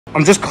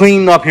I'm just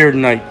cleaning up here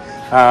tonight.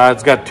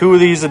 It's got 2 of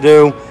these to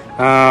do.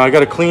 I got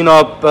to clean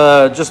up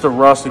just the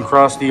rust and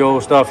crusty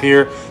old stuff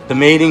here. The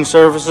mating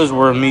surfaces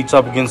where it meets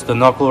up against the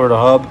knuckle or the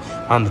hub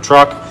on the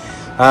truck.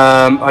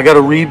 I got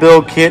a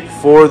rebuild kit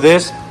for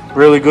this.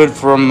 Really good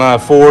from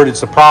Ford.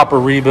 It's a proper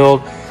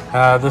rebuild.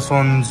 That's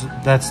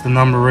the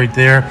number right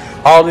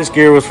there. All this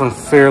gear was from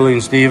Fairley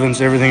and Stevens.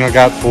 Everything I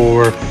got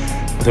for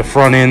the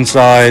front end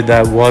side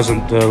that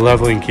wasn't the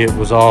leveling kit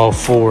was all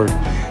Ford.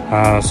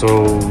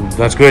 So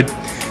that's good.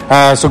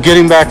 So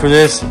getting back to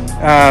this.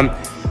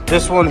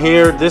 This one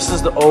here, this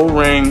is the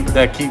O-ring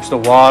that keeps the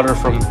water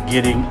from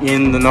getting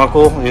in the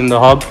knuckle, in the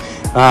hub.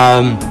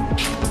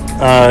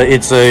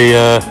 It's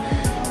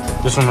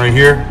this one right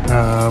here,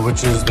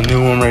 which is the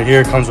new one right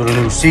here. It comes with a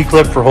new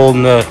C-clip for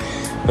holding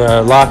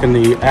locking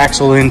the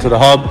axle into the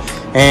hub.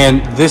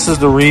 And this is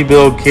the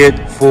rebuild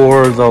kit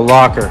for the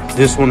locker.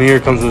 This one here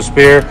comes with a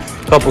spare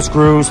couple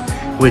screws,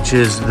 which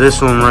is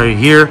this one right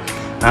here.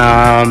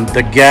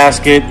 The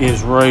gasket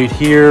is right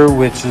here,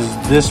 which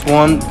is this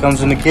one,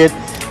 comes in the kit.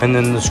 And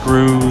then the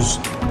screws,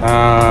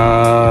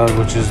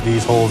 which is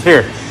these holes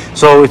here.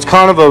 So it's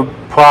kind of a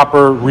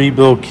proper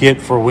rebuild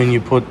kit for when you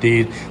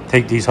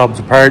take these hubs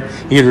apart,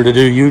 either to do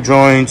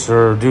U-joints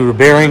or do the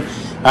bearing.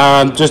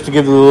 Just to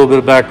give you a little bit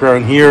of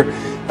background here,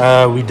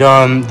 we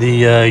done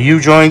the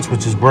U-joints,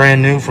 which is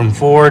brand new from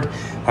Ford.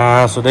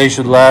 So they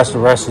should last the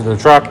rest of the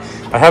truck.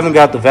 I haven't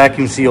got the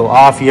vacuum seal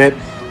off yet,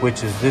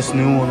 which is this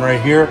new one right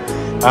here.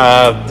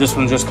 This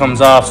one just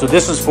comes off. So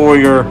this is for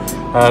your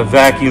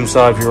vacuum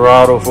side of your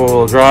auto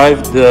 4-wheel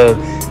drive.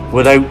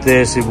 Without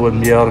this, it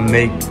wouldn't be able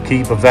to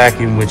keep a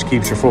vacuum, which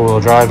keeps your 4-wheel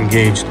drive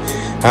engaged.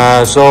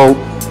 So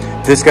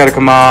this got to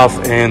come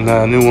off and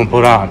a new one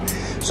put on.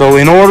 So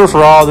in order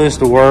for all this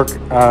to work,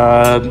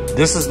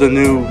 this is the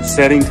new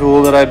setting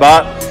tool that I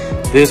bought,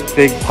 this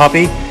big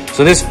puppy.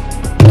 So this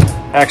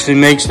actually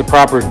makes the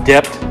proper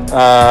depth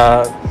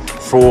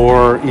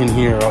for in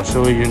here. I'll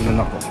show you in the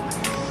knuckle.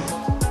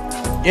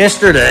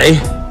 Yesterday,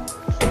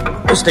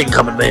 this thing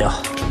come in mail.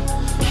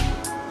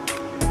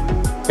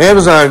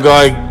 Amazon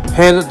guy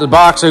handed the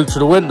box out to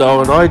the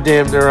window and I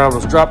damn near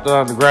almost dropped it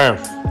on the ground.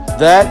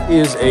 That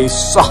is a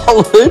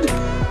solid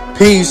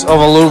piece of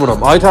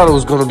aluminum. I thought it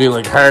was going to be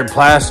like hard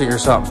plastic or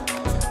something.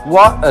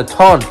 What a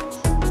ton.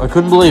 I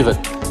couldn't believe it.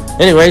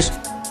 Anyways,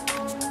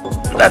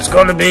 that's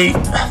going to be...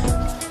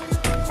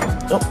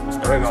 Oh,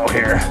 there we go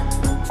here.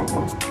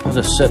 I'll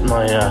just set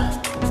my...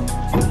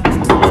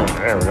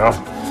 there we go.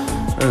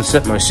 I'll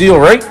set my seal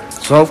right.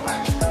 So,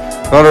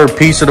 another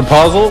piece of the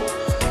puzzle.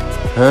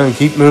 And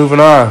keep moving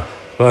on.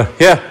 But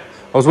yeah,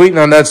 I was waiting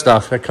on that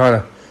stuff. That kind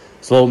of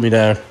slowed me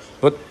down.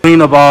 But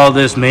clean up all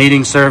this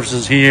mating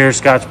surfaces here,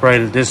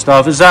 Scotch-Brite, this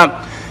stuff. It's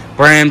not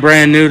brand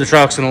new. The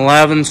truck's an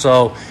 11,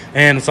 so,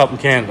 and it's up in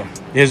Canada.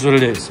 It is what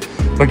it is.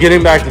 But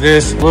getting back to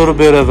this, a little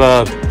bit of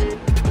a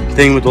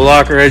thing with the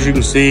locker, as you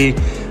can see,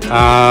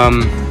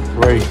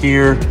 right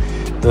here,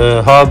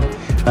 the hub.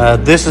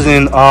 This is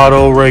in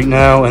auto right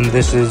now, and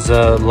this is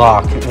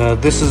lock.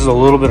 This is a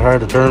little bit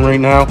hard to turn right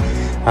now.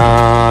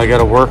 I got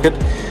to work it.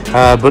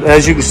 But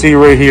as you can see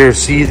right here,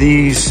 see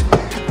these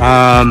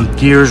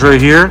gears right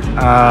here.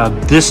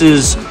 This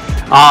is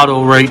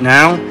auto right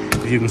now.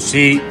 If you can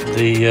see,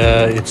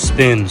 it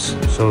spins.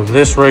 So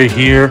this right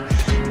here,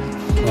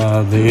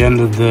 the end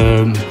of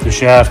the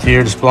shaft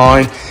here, the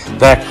spline,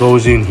 that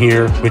goes in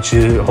here, which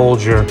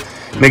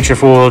makes your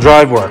 4-wheel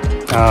drive work.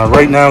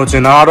 Right now it's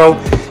in auto.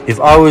 If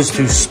I was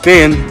to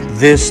spin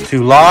this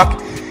to lock,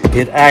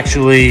 it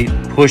actually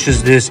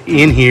pushes this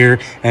in here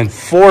and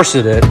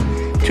forces it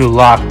to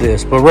lock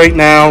this. But right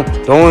now,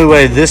 the only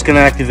way this can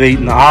activate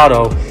in the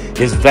auto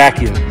is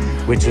vacuum,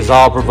 which is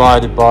all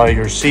provided by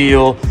your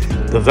seal,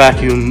 the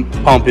vacuum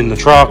pump in the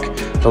truck,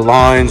 the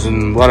lines,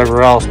 and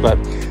whatever else. But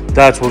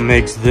that's what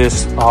makes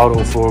this auto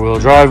 4-wheel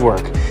drive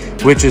work,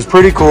 which is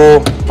pretty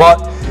cool.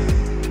 But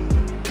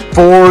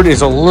Ford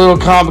is a little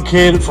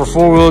complicated for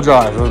 4-wheel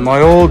drive. With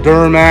my old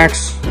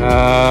Duramax,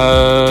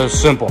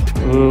 simple.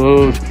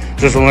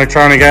 Just an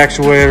electronic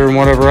actuator and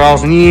whatever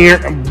else,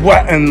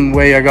 and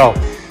away I go.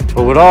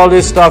 But with all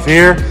this stuff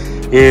here,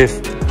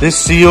 if this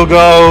seal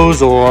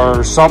goes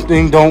or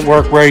something don't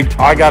work right,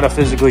 I gotta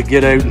physically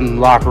get out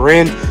and lock her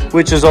in,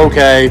 which is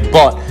okay.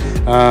 But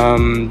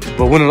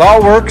when it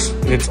all works,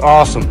 it's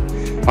awesome.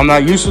 I'm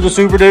not used to the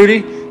Super Duty.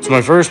 It's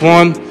my first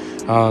one.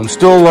 I'm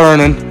still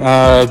learning,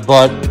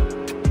 but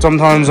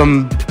sometimes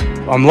I'm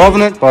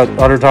loving it, but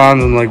other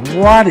times I'm like,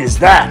 what is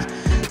that?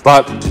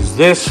 But it's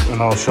this,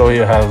 and I'll show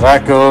you how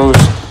that goes.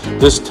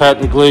 This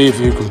technically, if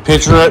you can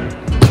picture it,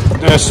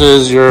 this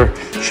is your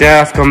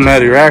shaft coming out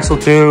of your axle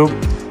tube.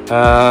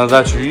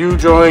 That's your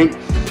U-joint,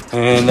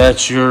 and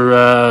that's your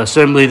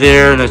assembly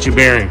there, and that's your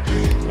bearing.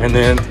 And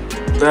then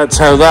that's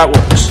how that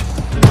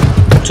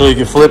works. So you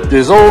can flip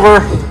this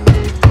over.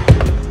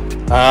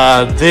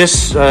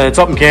 It's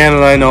up in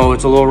Canada, I know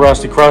it's a little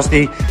rusty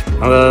crusty.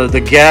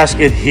 The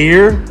gasket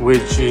here,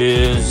 which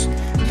is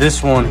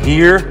this one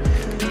here,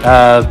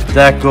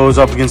 that goes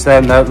up against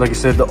that, and that, like I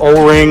said, the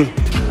O-ring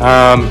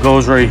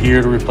goes right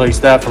here to replace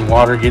that from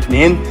water getting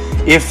in.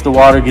 if the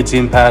water gets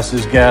in past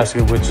this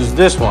gasket, which is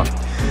this one.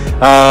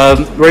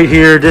 Right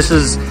here,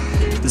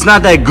 it's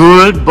not that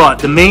good, but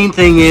the main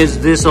thing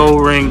is this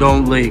O-ring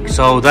don't leak.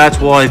 So that's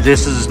why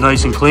this is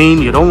nice and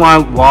clean. You don't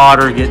want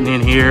water getting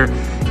in here,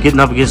 getting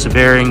up against the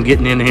bearing,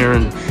 getting in here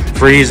and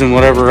freezing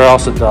whatever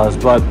else it does.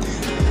 But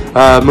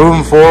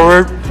moving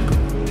forward,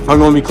 I'm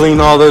going to be cleaning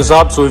all this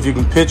up. So if you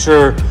can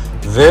picture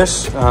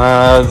this,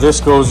 this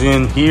goes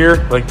in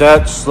here like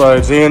that,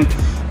 slides in,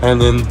 and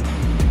then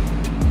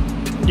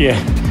yeah.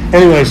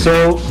 Anyway,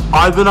 so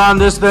I've been on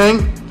this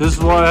thing. This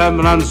is why I haven't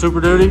been on the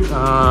Super Duty.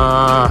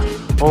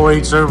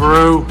 08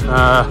 Subaru.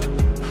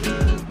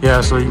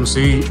 Yeah, so you can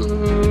see,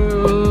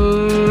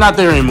 not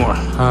there anymore.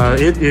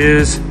 It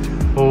is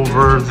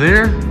over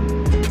there.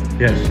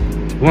 Yes,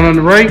 one on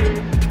the right,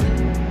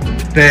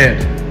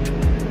 bad.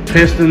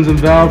 Pistons and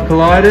valve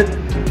collided.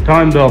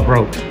 Timing belt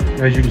broke.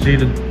 As you can see,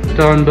 the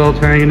timing belt's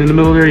hanging in the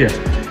middle there. Yes.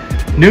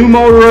 New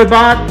motor I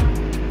bought.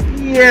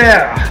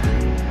 Yeah.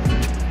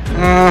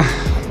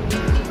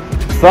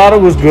 Thought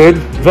it was good.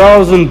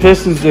 Valves and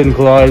pistons didn't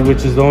collide,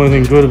 which is the only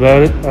thing good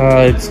about it.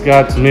 It's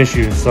got some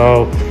issues,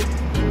 so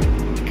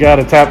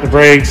gotta tap the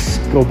brakes,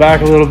 go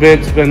back a little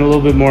bit, spend a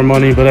little bit more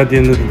money, but at the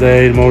end of the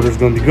day, the motor's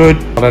gonna be good.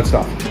 All that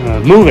stuff.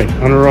 Moving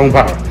under our own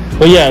power.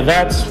 But yeah,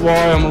 that's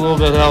why I'm a little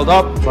bit held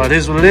up, but it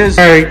is what it is.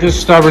 All right, this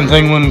stubborn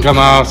thing wouldn't come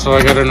out, so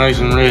I got her nice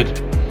and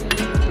red.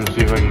 Let's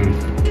see if I can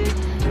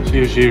see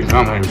if she can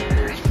come in.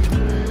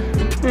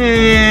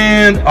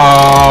 And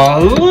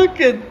oh, look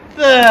at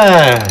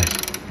that.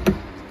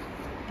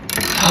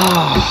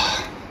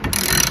 Oh,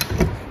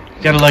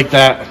 gotta like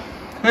that.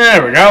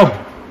 There we go.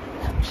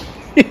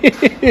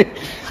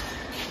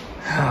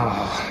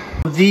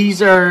 Oh.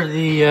 These are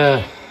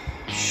the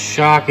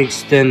shock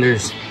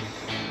extenders.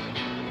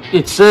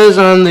 It says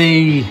on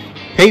the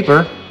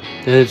paper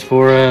that it's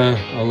for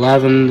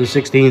 11 to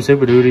 16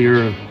 Super Duty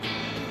or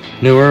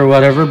newer or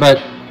whatever,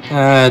 but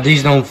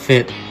these don't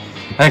fit.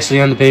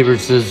 Actually, on the paper it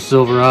says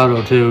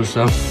Silverado too,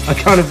 so I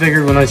kind of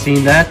figured when I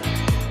seen that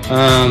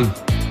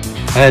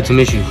I had some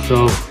issues.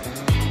 So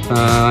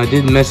I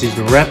did message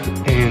the rep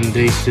and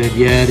they said,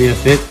 yeah, they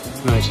fit.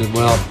 And I said,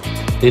 well,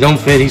 they don't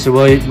fit. He said,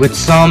 well, with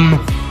some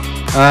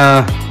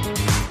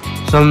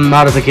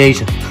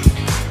modification.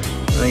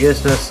 I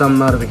guess that's some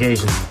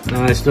modification.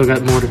 I still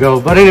got more to go.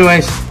 But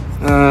anyways,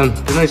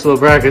 they're nice little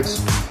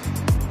brackets.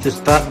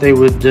 Just thought they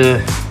would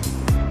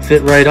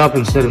fit right up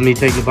instead of me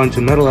taking a bunch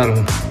of metal out of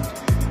them.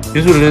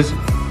 Here's what it is.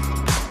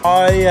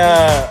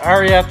 I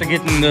already have to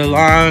get in the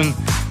long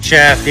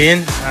shaft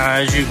in.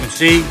 As you can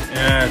see,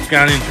 it's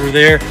gone in through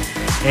there.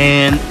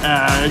 And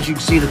as you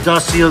can see, the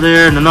dust seal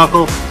there and the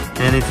knuckle.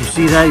 And if you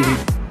see that, you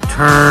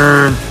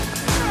turn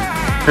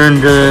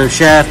the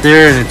shaft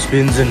there and it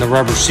spins in the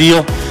rubber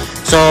seal.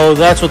 So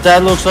that's what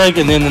that looks like.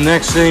 And then the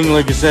next thing,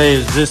 like I say,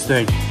 is this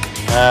thing.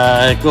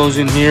 It goes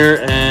in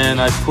here and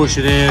I push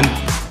it in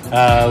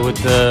with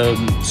the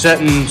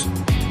setting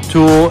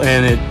tool,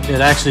 and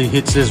it actually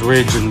hits this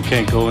ridge and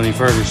can't go any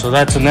further. So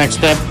that's the next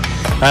step.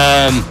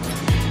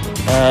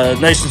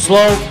 Nice and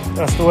slow.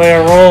 That's the way I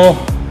roll.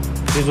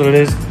 Here's what it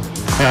is.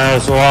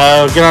 So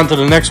I'll get on to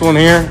the next one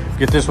here.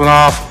 Get this one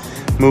off.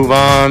 Move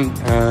on.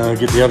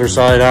 Get the other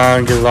side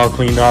on. Get it all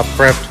cleaned up,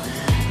 prepped,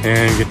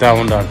 and get that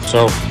one done.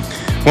 So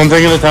one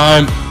thing at a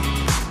time.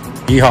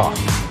 Yeehaw.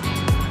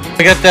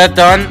 I got that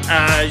done.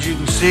 As you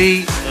can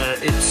see,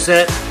 it's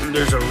set.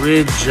 There's a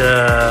ridge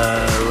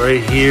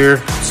right here,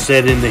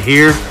 set into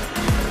here.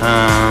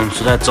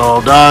 So that's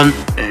all done,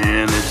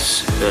 and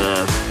it's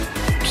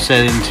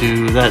set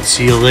into that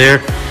seal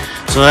there.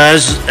 So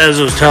as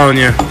I was telling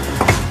you,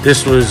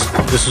 this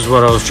is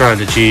what I was trying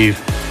to achieve.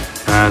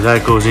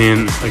 That goes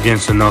in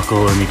against the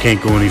knuckle, and you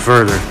can't go any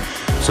further.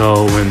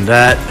 So when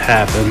that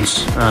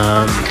happens,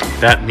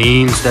 that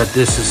means that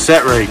this is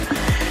set right.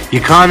 You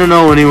kind of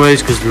know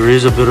anyways, because there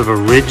is a bit of a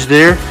ridge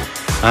there.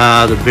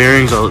 The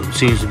bearings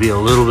seems to be a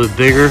little bit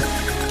bigger,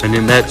 and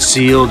then that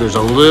seal, there's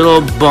a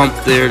little bump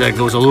there that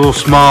goes a little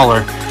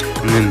smaller,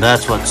 and then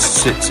that's what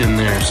sits in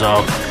there.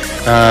 So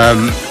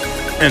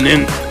and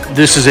then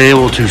this is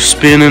able to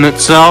spin in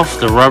itself.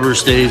 The rubber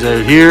stays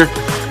out here,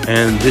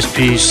 and this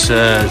piece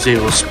is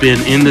able to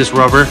spin in this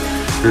rubber.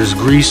 There's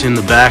grease in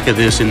the back of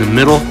this in the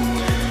middle,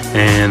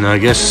 and I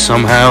guess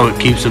somehow it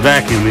keeps a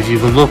vacuum. If you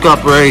can look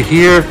up right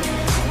here,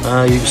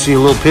 you can see a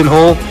little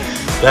pinhole.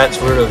 That's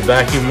where the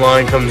vacuum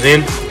line comes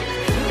in,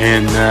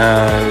 and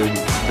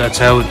that's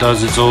how it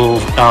does its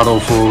old auto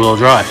four-wheel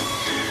drive.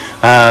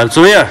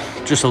 So yeah,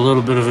 just a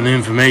little bit of an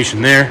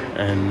information there,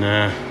 and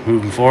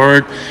moving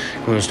forward,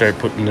 I'm going to start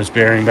putting this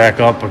bearing back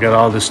up. I got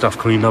all this stuff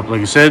cleaned up,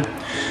 like I said,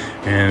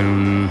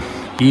 and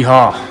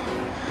yeehaw.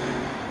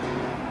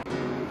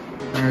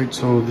 All right,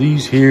 so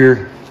these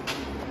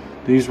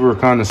were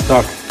kind of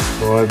stuck,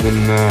 so I've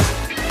been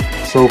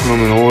soaking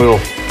them in oil,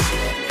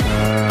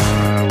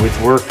 which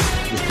worked.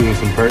 Just doing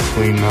some part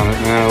cleaning on it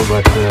now,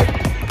 but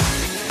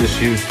this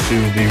used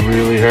to be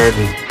really hard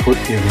to put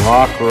in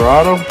lock or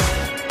auto,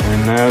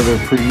 and now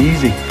they're pretty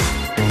easy.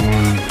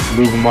 And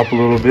move them up a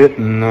little bit,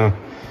 and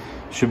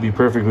should be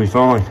perfectly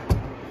fine.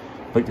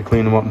 Like to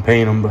clean them up and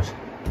paint them, but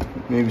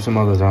maybe some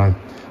other time.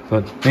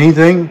 But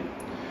anything,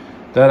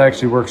 that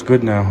actually works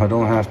good now. I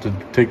don't have to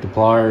take the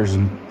pliers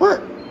and...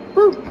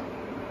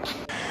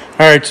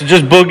 Alright, so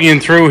just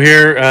boogieing through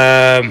here.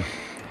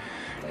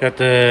 Got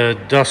the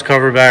dust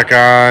cover back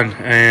on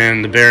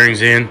and the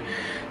bearings in.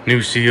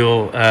 New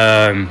seal,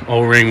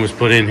 O-ring was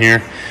put in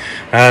here.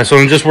 So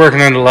I'm just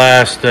working on the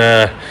last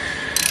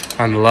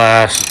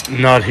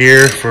nut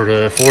here for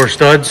the 4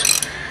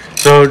 studs.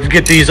 So to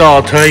get these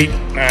all tight,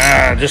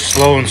 just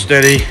slow and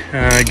steady,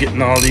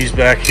 getting all these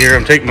back here.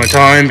 I'm taking my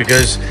time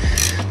because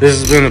this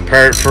has been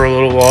apart for a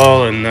little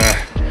while, and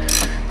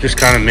just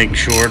kind of making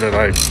sure that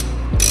I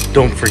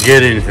don't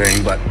forget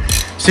anything, but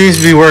seems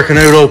to be working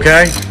out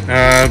okay.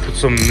 Put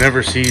some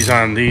never sees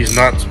on these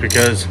nuts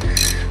because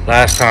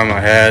last time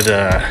I had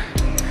a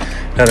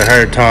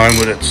hard time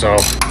with it, so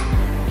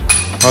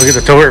I'll get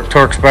the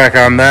torques back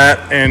on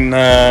that and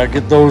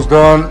get those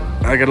done.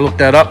 I gotta look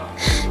that up.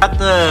 Got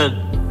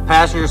the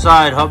passenger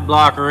side hub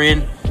blocker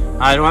in.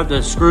 I don't have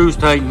the screws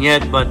tightened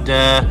yet, but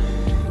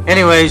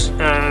anyways,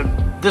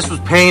 this was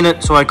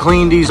painted, so I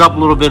cleaned these up a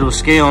little bit with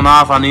scaling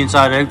off on the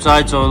inside and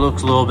outside, so it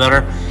looks a little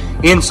better.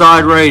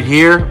 Inside right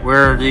here,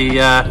 where the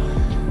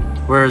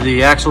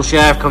axle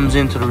shaft comes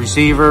into the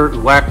receiver,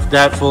 whacked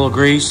that full of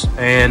grease,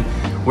 and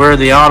where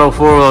the auto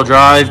 4-wheel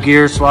drive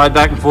gears slide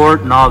back and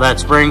forth and all that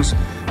springs,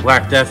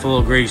 whacked that full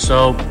of grease.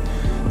 So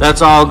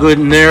that's all good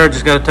in there.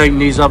 Just got to tighten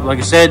these up, like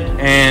I said,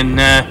 and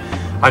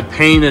I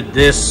painted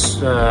this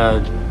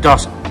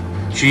dust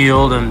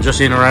shield and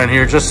just in around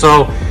here, just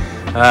so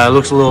it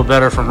looks a little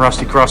better from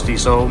rusty crusty.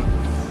 So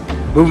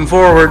moving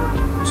forward,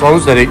 slow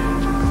and steady.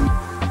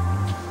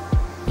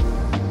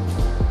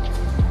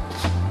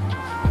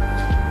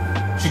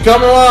 She's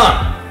coming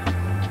along.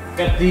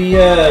 Got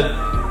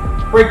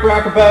the brake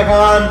bracket back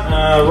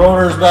on,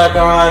 rotors back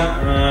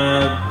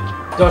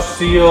on, dust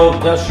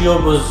shield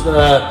was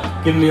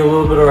giving me a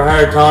little bit of a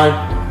hard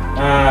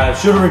time.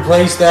 Should have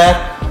replaced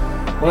that.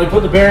 When I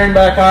put the bearing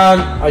back on,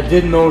 I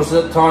did notice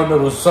at the time it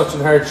was such in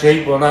hard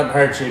shape. Well, not in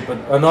hard shape, but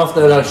enough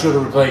that I should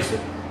have replaced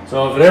it.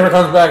 So if it ever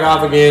comes back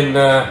off again,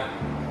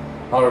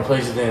 I'll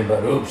replace it then,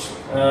 but oops.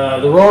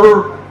 The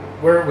rotor,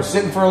 where it was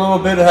sitting for a little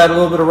bit, it had a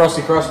little bit of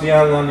rusty crusty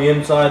on it on the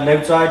inside and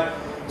outside.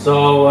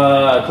 So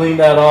I cleaned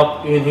that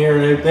up in here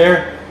and out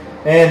there.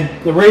 And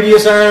the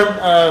radius arm,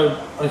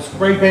 I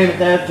spray painted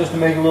that just to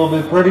make it a little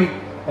bit pretty.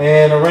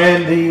 And I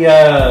ran the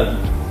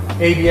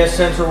ABS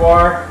sensor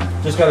wire.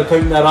 Just got to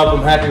tighten that up.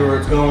 I'm happy where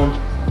it's going.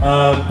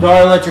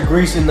 Dielectric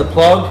grease in the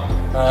plug.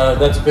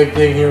 That's a big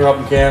thing here up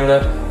in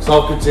Canada.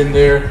 Sulfate's in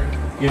there.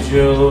 Gives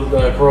you a little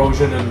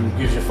corrosion and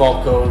gives you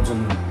fault codes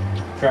and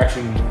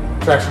traction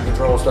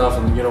control stuff,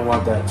 and you don't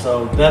want that.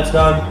 So that's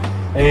done.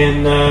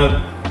 And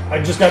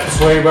I just got the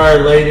sway bar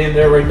laid in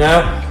there right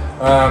now.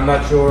 I'm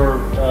not sure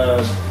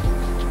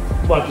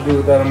what to do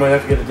with that. I might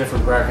have to get a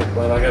different bracket,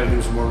 but I got to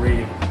do some more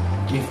reading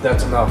if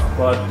that's enough.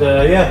 But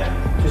yeah,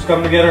 just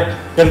come together.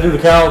 Got to do the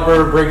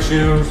caliper, brake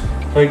shoes,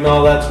 tighten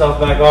all that stuff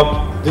back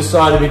up. This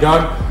side will be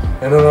done,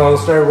 and then I'll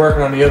start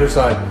working on the other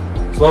side.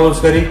 Slow and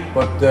steady,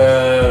 but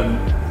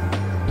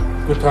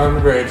good time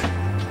to grade.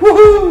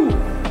 Woohoo!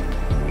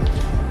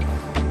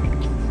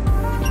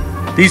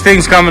 These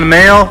things come in the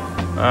mail,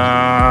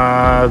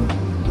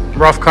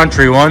 rough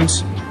country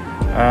ones.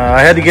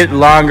 I had to get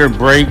longer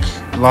brake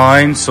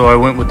lines, so I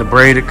went with the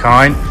braided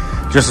kind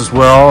just as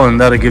well, and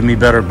that'll give me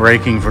better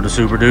braking for the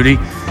Super Duty,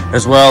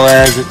 as well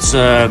as it's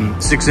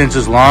 6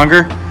 inches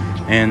longer,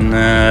 and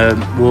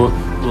will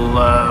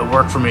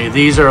work for me.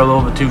 These are a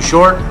little bit too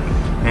short,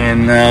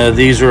 and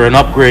these are an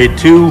upgrade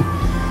to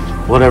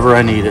whatever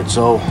I needed.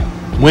 So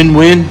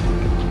win-win.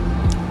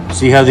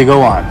 See how they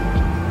go on.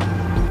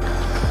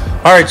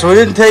 All right, so I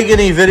didn't take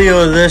any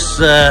video of this.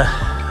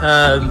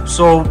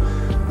 So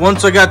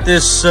once I got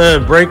this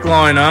brake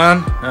line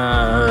on,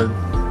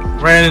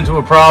 ran into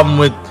a problem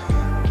with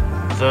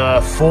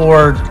the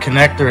Ford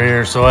connector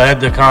here, so I had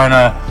to kind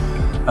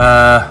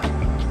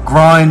of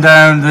grind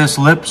down this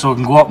lip so it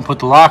can go up and put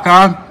the lock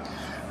on.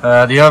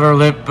 The other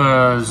lip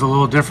is a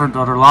little different,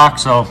 other lock,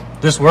 so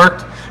this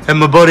worked. And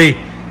my buddy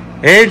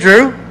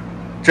Andrew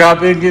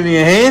drop in, give me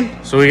a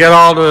hand. So we got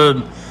all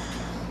the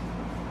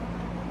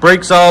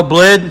brakes all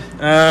bled.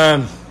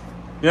 Yeah,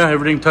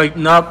 everything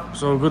tightened up,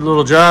 so good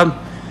little job.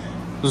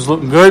 This is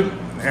looking good.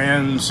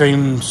 And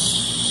same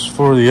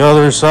for the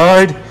other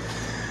side.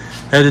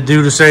 Had to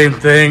do the same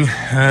thing.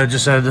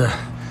 Just had to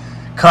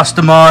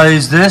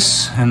customize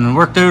this, and it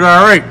worked out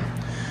all right.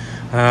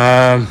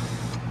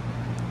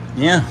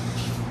 Yeah,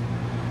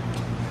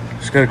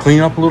 just got to clean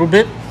up a little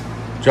bit.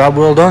 Job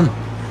well done.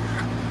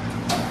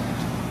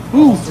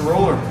 Almost a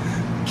roller.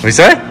 What you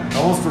say?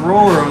 Almost a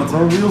roller on its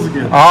own wheels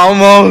again.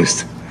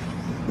 Almost.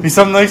 Be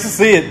something nice to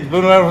see it. It's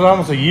been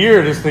almost a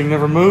year. This thing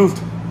never moved.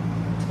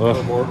 Or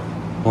more.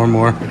 Or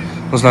more.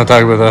 Let's not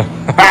talk about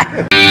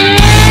that.